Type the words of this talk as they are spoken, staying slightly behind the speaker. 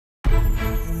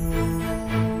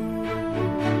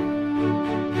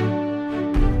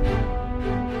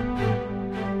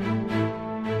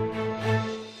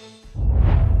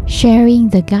sharing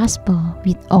the gospel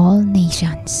with all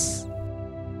nations.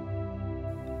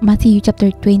 Matthew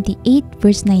chapter 28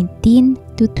 verse 19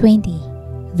 to 20.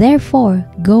 Therefore,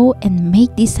 go and make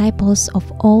disciples of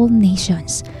all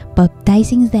nations,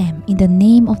 baptizing them in the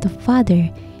name of the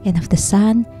Father, and of the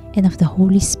Son, and of the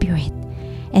Holy Spirit,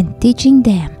 and teaching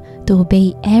them to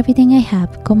obey everything I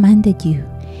have commanded you.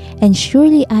 And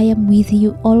surely I am with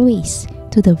you always,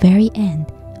 to the very end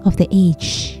of the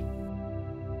age.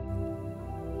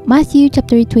 Matthew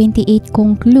chapter 28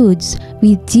 concludes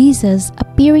with Jesus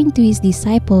appearing to his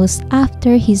disciples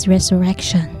after his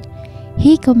resurrection.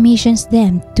 He commissions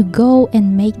them to go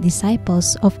and make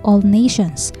disciples of all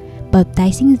nations,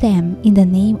 baptizing them in the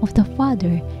name of the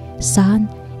Father, Son,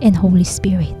 and Holy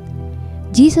Spirit.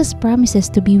 Jesus promises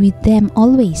to be with them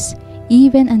always,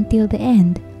 even until the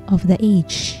end of the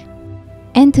age.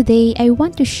 And today, I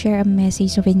want to share a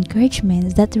message of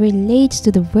encouragement that relates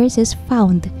to the verses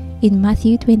found in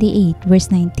Matthew 28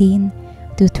 verse 19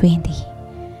 to 20.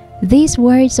 These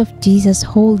words of Jesus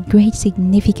hold great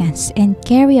significance and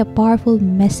carry a powerful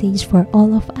message for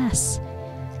all of us.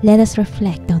 Let us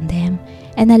reflect on them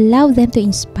and allow them to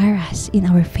inspire us in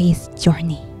our faith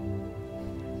journey.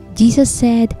 Jesus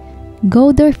said,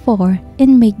 "Go therefore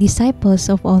and make disciples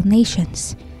of all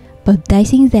nations,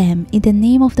 baptizing them in the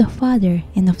name of the Father,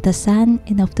 and of the Son,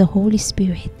 and of the Holy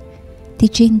Spirit,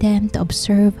 teaching them to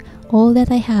observe all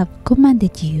that I have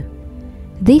commanded you."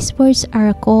 These words are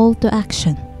a call to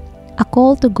action, a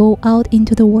call to go out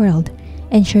into the world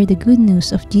and share the good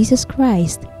news of Jesus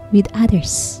Christ with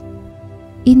others.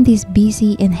 In this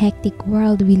busy and hectic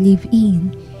world we live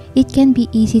in, it can be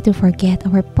easy to forget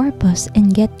our purpose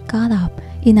and get caught up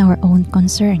in our own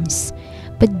concerns.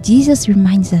 But Jesus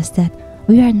reminds us that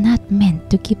we are not meant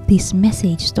to keep this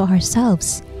message to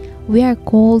ourselves. We are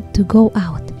called to go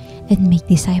out and make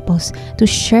disciples, to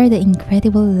share the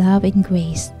incredible love and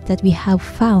grace that we have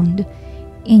found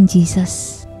in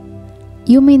Jesus.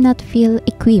 You may not feel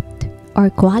equipped or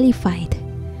qualified,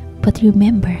 but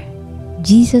remember,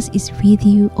 Jesus is with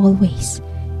you always,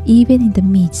 even in the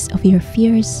midst of your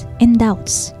fears and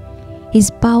doubts.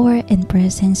 His power and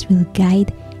presence will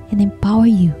guide and empower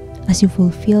you as you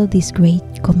fulfill this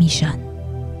great commission.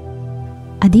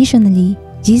 Additionally,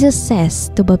 Jesus says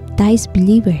to baptize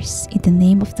believers in the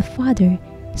name of the Father,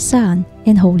 Son,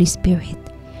 and Holy Spirit.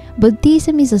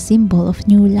 Baptism is a symbol of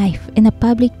new life and a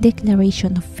public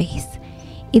declaration of faith.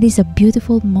 It is a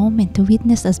beautiful moment to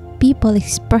witness as people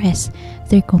express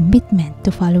their commitment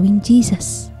to following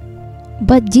Jesus.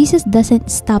 But Jesus doesn't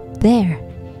stop there.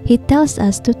 He tells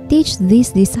us to teach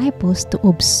these disciples to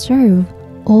observe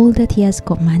all that He has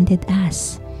commanded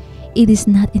us. It is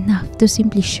not enough to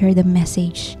simply share the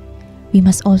message. We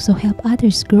must also help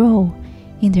others grow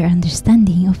in their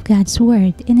understanding of God's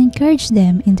Word and encourage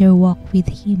them in their walk with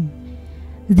Him.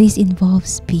 This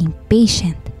involves being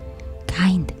patient,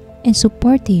 kind, and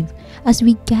supportive as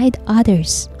we guide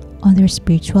others on their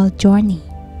spiritual journey.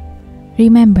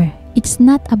 Remember, it's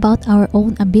not about our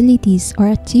own abilities or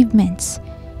achievements.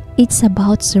 It's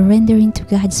about surrendering to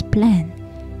God's plan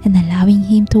and allowing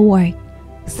Him to work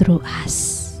through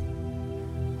us.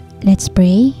 Let's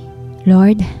pray.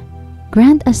 Lord,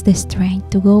 grant us the strength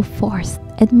to go forth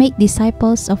and make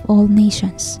disciples of all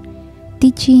nations,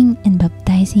 teaching and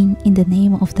baptizing in the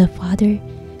name of the Father,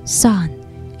 Son,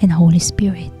 and Holy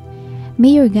Spirit. May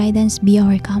your guidance be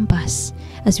our compass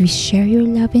as we share your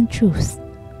love and truth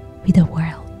with the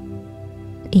world.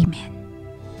 Amen.